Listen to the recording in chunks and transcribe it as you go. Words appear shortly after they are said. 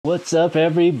What's up,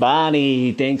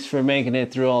 everybody? Thanks for making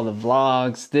it through all the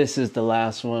vlogs. This is the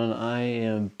last one. I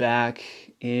am back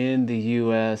in the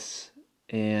US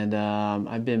and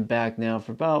I've been back now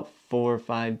for about 4 or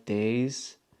 5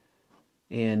 days,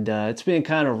 and it's been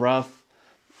kind of rough.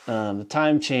 The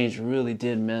time change really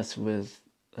did mess with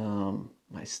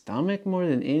my stomach more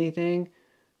than anything.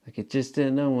 Like, it just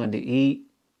didn't know when to eat,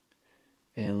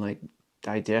 and like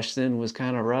digestion was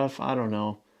kind of rough. I don't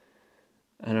know.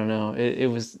 It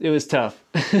was tough.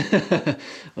 But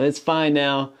it's fine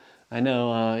now. I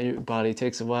know your body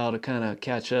takes a while to kind of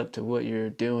catch up to what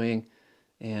you're doing,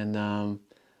 and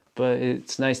but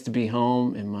it's nice to be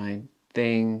home and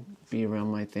be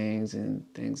around my things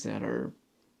and things that are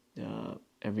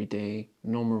everyday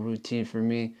normal routine for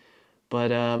me.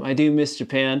 But I do miss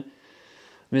Japan,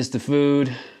 miss the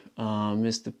food,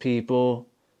 miss the people,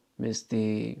 miss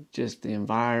just the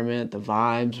environment. The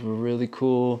vibes were really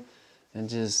cool. And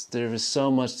just, there was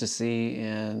so much to see,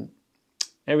 and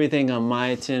everything on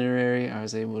my itinerary I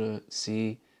was able to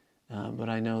see, but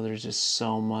I know there's just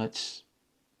so much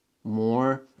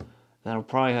more that I'll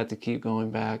probably have to keep going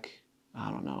back,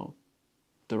 I don't know,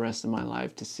 the rest of my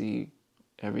life to see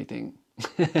everything.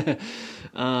 But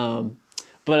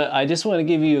I just want to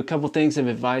give you a couple things of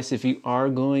advice. If you are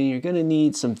going, you're going to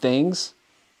need some things.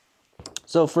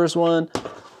 So first one,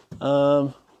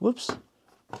 whoops.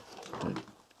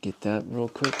 Get that real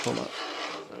quick. Hold on.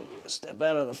 Step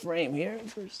out of the frame here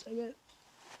for a second.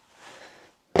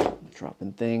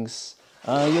 Dropping things.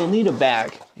 You'll need a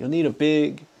bag. You'll need a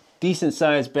big, decent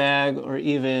sized bag, or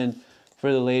even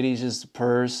for the ladies, just a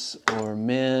purse, or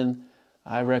men,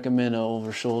 I recommend an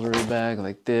over shoulder bag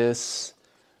like this.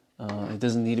 It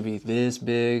doesn't need to be this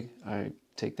big. I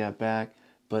take that back.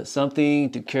 But something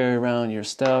to carry around your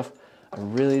stuff. I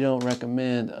really don't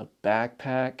recommend a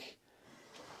backpack.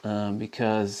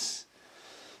 Because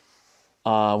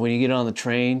when you get on the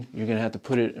train, you're going to have to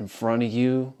put it in front of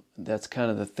you. That's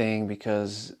kind of the thing,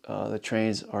 because the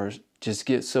trains just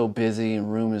get so busy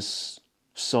and room is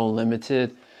so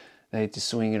limited. They have to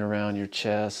swing it around your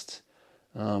chest.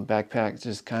 Backpack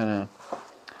just kind of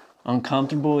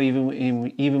uncomfortable, even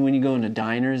when you go into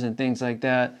diners and things like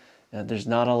that. There's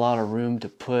not a lot of room to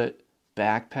put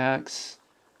backpacks.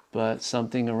 But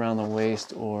something around the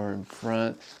waist or in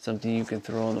front, something you can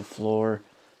throw on the floor.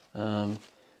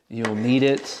 You'll need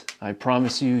it. I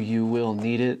promise you, you will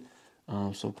need it.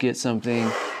 So get something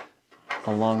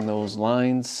along those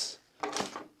lines.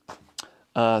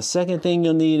 Second thing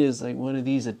you'll need is like one of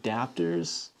these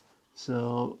adapters.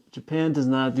 So Japan does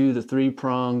not do the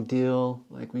 3-prong deal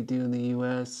like we do in the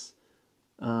US.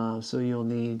 So you'll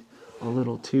need a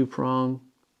little 2-prong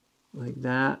like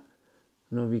that.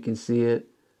 I don't know if you can see it.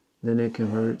 Then it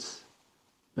converts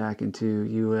back into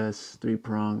US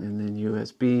 3-prong and then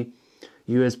USB.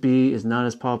 USB is not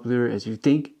as popular as you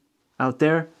think out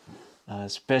there,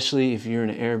 especially if you're in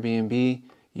an Airbnb.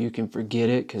 You can forget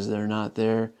it because they're not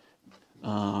there.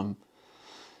 I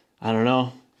don't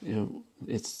know.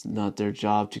 It's not their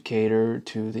job to cater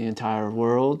to the entire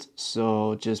world.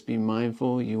 So just be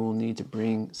mindful. You will need to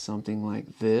bring something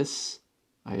like this.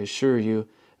 I assure you,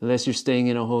 unless you're staying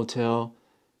in a hotel,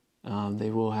 they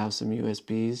will have some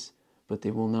USBs, but they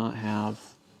will not have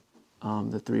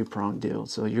the 3-prong deal.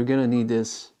 So you're going to need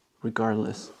this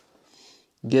regardless.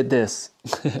 Get this.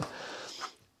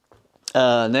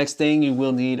 Next thing, you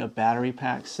will need a battery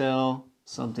pack cell,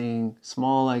 something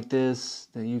small like this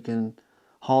that you can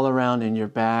haul around in your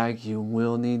bag. You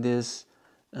will need this.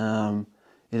 It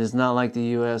is not like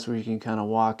the US where you can kind of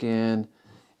walk in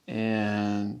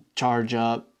and charge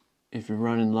up if you're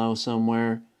running low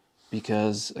somewhere.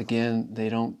 Because again, they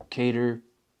don't cater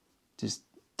just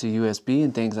to USB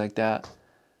and things like that.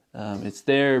 It's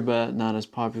there, but not as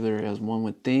popular as one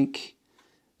would think.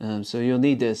 So you'll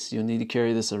need this. You'll need to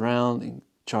carry this around and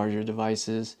charge your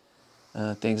devices,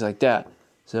 things like that.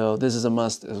 So this is a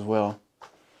must as well.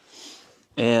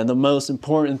 And the most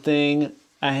important thing,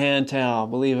 a hand towel.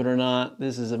 Believe it or not,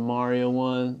 this is a Mario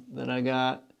one that I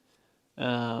got.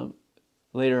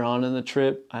 Later on in the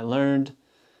trip, I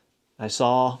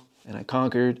saw, and I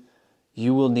conquered.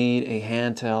 You will need a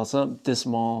hand towel. Something this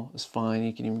small is fine.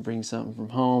 You can even bring something from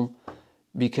home,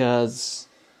 because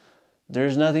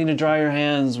there's nothing to dry your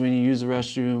hands when you use the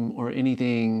restroom or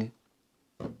anything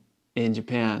in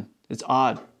Japan. It's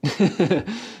odd.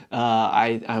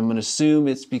 I'm going to assume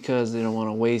it's because they don't want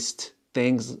to waste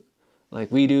things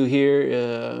like we do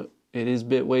here. It is a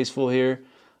bit wasteful here,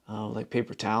 like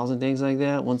paper towels and things like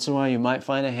that. Once in a while you might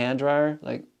find a hand dryer,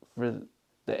 like for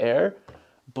the air,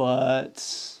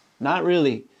 but not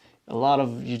really. A lot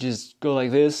of you just go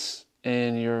like this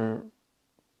and you're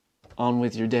on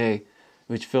with your day,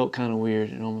 which felt kind of weird.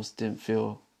 It almost didn't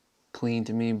feel clean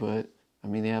to me, but I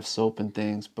mean, they have soap and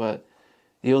things, but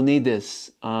you'll need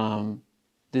this.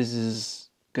 This is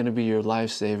going to be your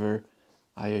lifesaver,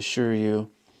 I assure you.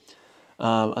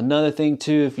 Another thing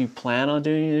too, if you plan on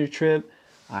doing your trip,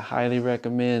 I highly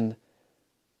recommend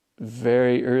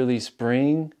very early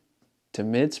spring to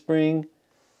mid-spring,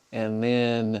 and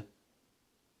then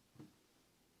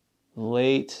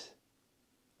late,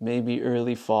 maybe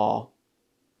early fall.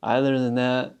 Other than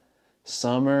that,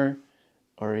 summer,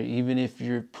 or even if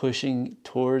you're pushing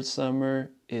towards summer,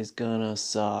 is gonna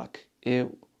suck. It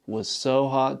was so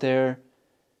hot there.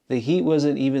 The heat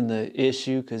wasn't even the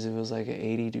issue because it was like an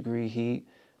 80-degree heat,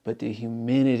 but the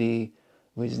humidity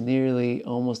was nearly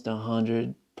almost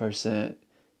 100%.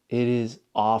 It is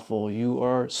awful. You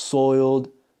are soiled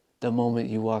the moment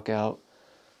you walk out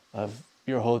of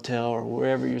your hotel or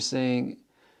wherever you're staying.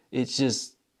 It's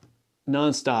just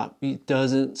nonstop. You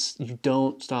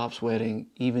don't stop sweating,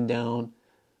 even down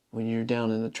when you're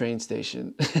down in the train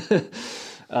station.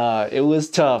 It was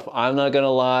tough. I'm not gonna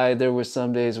lie. There were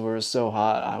some days where it was so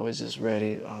hot, I was just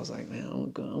ready. I was like, man,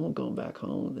 I'm going back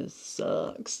home. This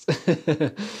sucks.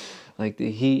 Like the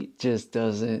heat just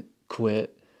doesn't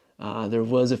quit. There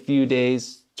was a few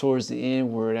days towards the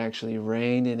end where it actually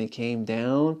rained and it came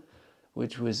down,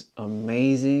 which was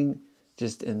amazing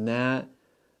just in that.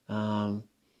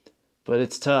 But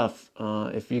it's tough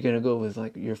if you're gonna go with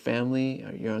like your family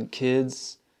or young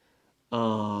kids.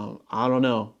 I don't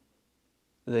know.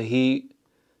 The heat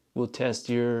will test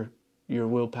your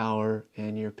willpower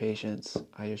and your patience,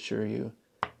 I assure you.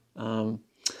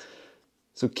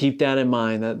 So keep that in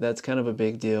mind. That's kind of a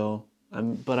big deal.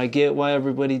 But I get why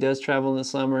everybody does travel in the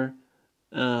summer.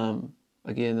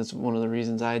 Again, that's one of the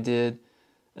reasons I did.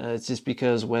 It's just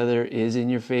because weather is in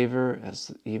your favor,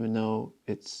 even though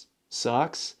it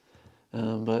sucks.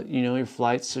 But you know, your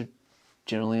flights are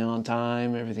generally on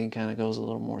time. Everything kind of goes a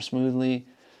little more smoothly.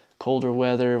 Colder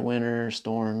weather, winter,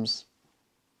 storms,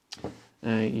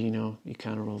 you know, you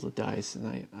kind of roll the dice,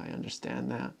 and I understand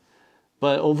that.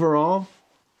 But overall,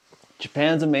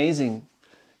 Japan's amazing.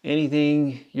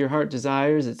 Anything your heart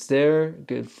desires, it's there.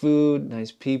 Good food,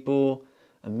 nice people,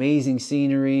 amazing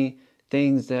scenery,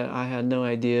 things that I had no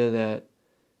idea that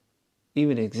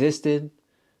even existed,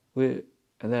 and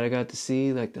that I got to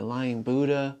see, like the Lying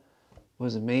Buddha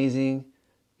was amazing.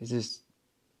 It's just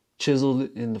chiseled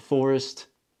in the forest,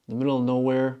 in the middle of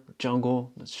nowhere,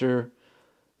 jungle, not sure,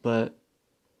 but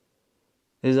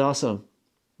it's awesome.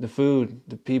 The food,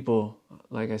 the people,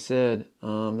 like I said, the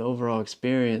overall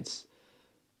experience,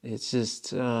 it's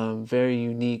just a very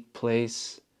unique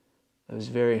place. It was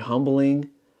very humbling.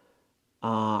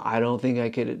 I don't think I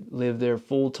could live there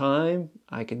full time.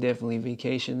 I could definitely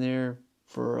vacation there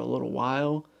for a little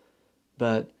while,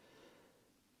 but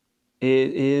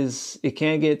it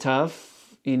can get tough.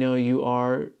 You know, you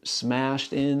are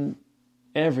smashed in.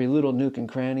 Every little nook and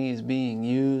cranny is being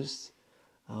used.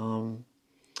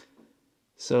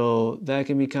 So that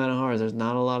can be kind of hard. There's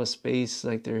not a lot of space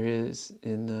like there is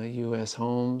in the U.S.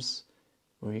 homes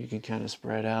where you can kind of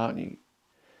spread out. And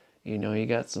you know, you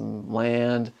got some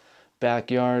land,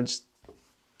 backyards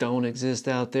don't exist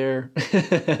out there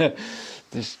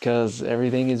just because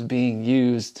everything is being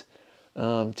used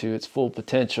to its full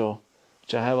potential,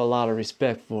 which I have a lot of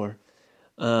respect for.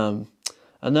 A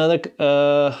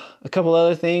couple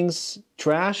other things.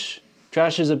 Trash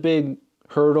is a big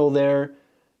hurdle there.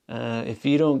 If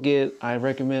you don't I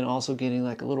recommend also getting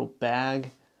like a little bag,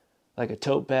 like a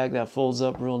tote bag that folds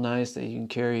up real nice that you can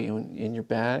carry in your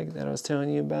bag that I was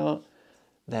telling you about,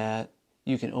 that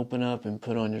you can open up and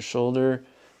put on your shoulder,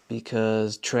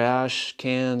 because trash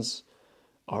cans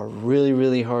are really,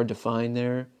 really hard to find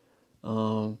there.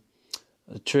 The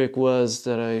trick was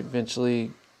that I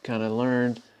eventually kind of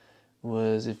learned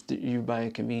was if you buy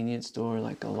a convenience store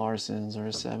like a Larson's or a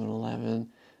 7-Eleven,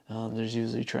 there's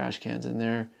usually trash cans in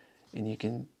there, and you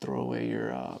can throw away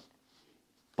your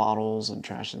bottles and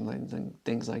trash and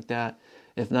things like that.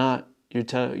 If not,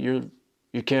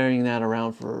 you're carrying that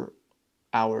around for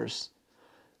hours.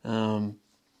 So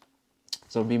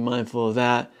be mindful of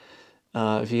that.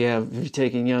 If you're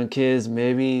taking young kids,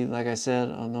 maybe, like I said,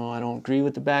 I don't agree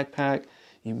with the backpack.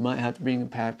 You might have to bring a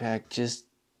backpack just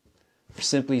for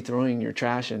simply throwing your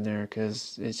trash in there,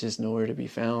 because it's just nowhere to be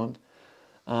found.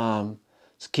 So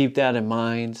keep that in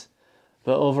mind.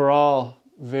 But overall,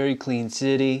 very clean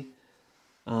city.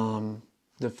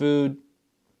 The food,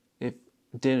 it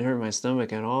didn't hurt my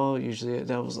stomach at all. Usually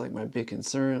that was like my big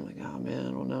concern. Like, oh man,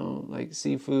 I don't know, like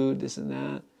seafood, this and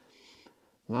that.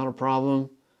 Not a problem.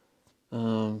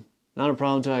 Not a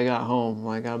problem until I got home.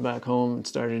 When I got back home and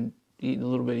started eating a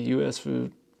little bit of U.S.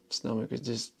 food, stomach was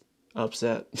just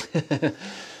upset.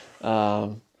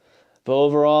 But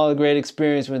overall, a great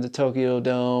experience with the Tokyo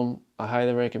Dome. I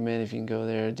highly recommend if you can go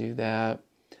there, do that.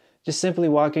 Just simply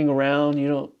walking around,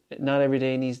 not every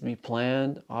day needs to be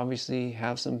planned. Obviously,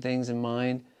 have some things in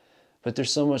mind, but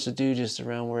there's so much to do just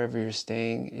around wherever you're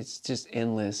staying. It's just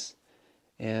endless.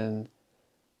 And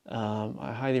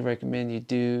I highly recommend you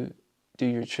do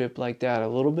your trip like that a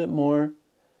little bit more.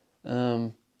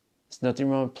 There's nothing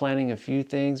wrong with planning a few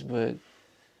things, but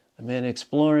man,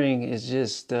 exploring is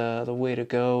just the way to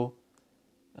go.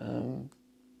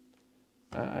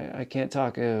 I can't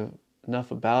talk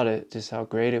enough about it, just how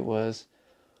great it was.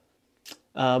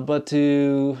 But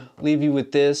to leave you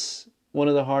with this, one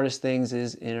of the hardest things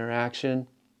is interaction.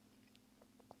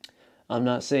 I'm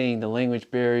not saying the language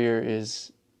barrier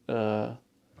is the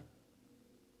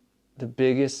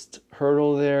biggest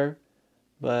hurdle there,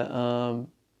 but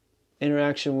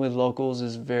interaction with locals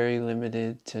is very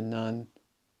limited to none,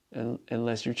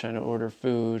 unless you're trying to order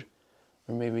food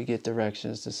or maybe get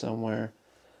directions to somewhere.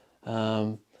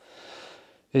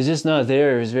 It's just not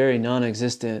there. It was very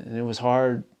non-existent, and it was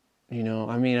hard.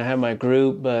 I mean, I had my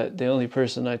group, but the only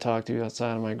person I talked to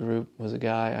outside of my group was a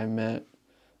guy I met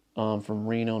from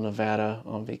Reno, Nevada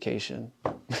on vacation.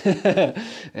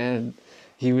 And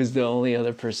he was the only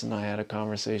other person I had a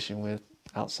conversation with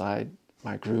outside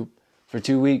my group for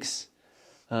 2 weeks.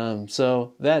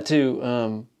 So that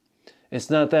too, it's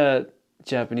not that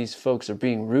Japanese folks are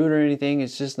being rude or anything.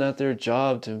 It's just not their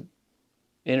job to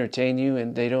entertain you,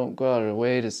 and they don't go out of their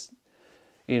way to,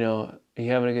 are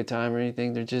you having a good time or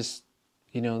anything? They're just,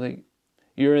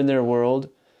 you're in their world.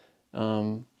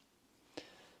 And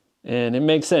it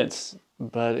makes sense,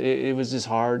 but it was just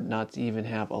hard not to even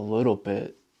have a little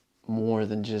bit more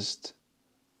than just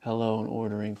hello and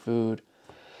ordering food.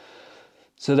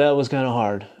 So that was kind of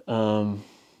hard.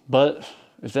 But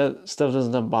if that stuff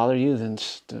doesn't bother you, then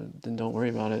don't worry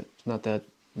about it. It's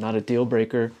not a deal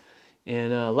breaker.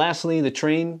 And lastly, the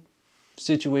train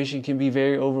situation can be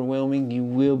very overwhelming. You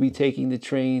will be taking the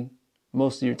train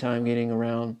most of your time getting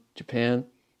around Japan,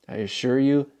 I assure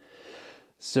you.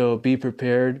 So be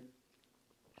prepared.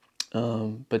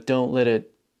 But don't let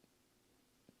it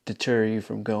deter you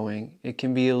from going. It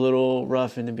can be a little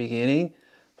rough in the beginning,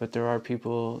 but there are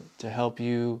people to help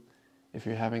you if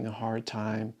you're having a hard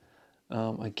time.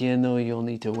 Again, though, you'll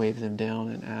need to wave them down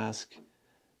and ask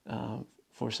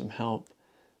for some help.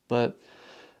 But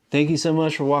thank you so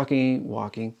much for watching all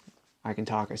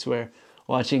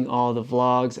the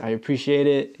vlogs. I appreciate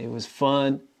it. It was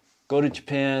fun. Go to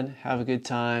Japan, have a good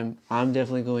time. I'm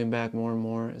definitely going back more and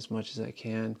more as much as I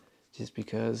can, just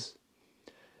because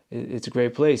it's a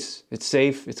great place. It's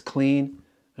safe, it's clean.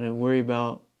 I don't worry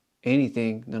about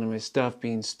anything, none of my stuff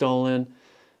being stolen.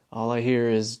 All I hear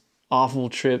is awful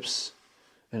trips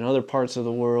in other parts of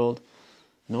the world.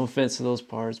 No offense to those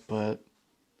parts, but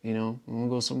I'm gonna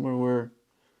go somewhere where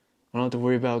I don't have to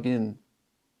worry about getting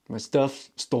my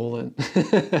stuff stolen.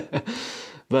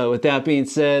 But with that being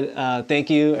said,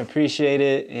 thank you. I appreciate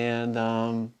it. And,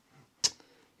 I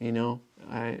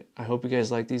hope you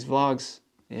guys like these vlogs.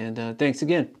 And thanks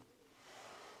again.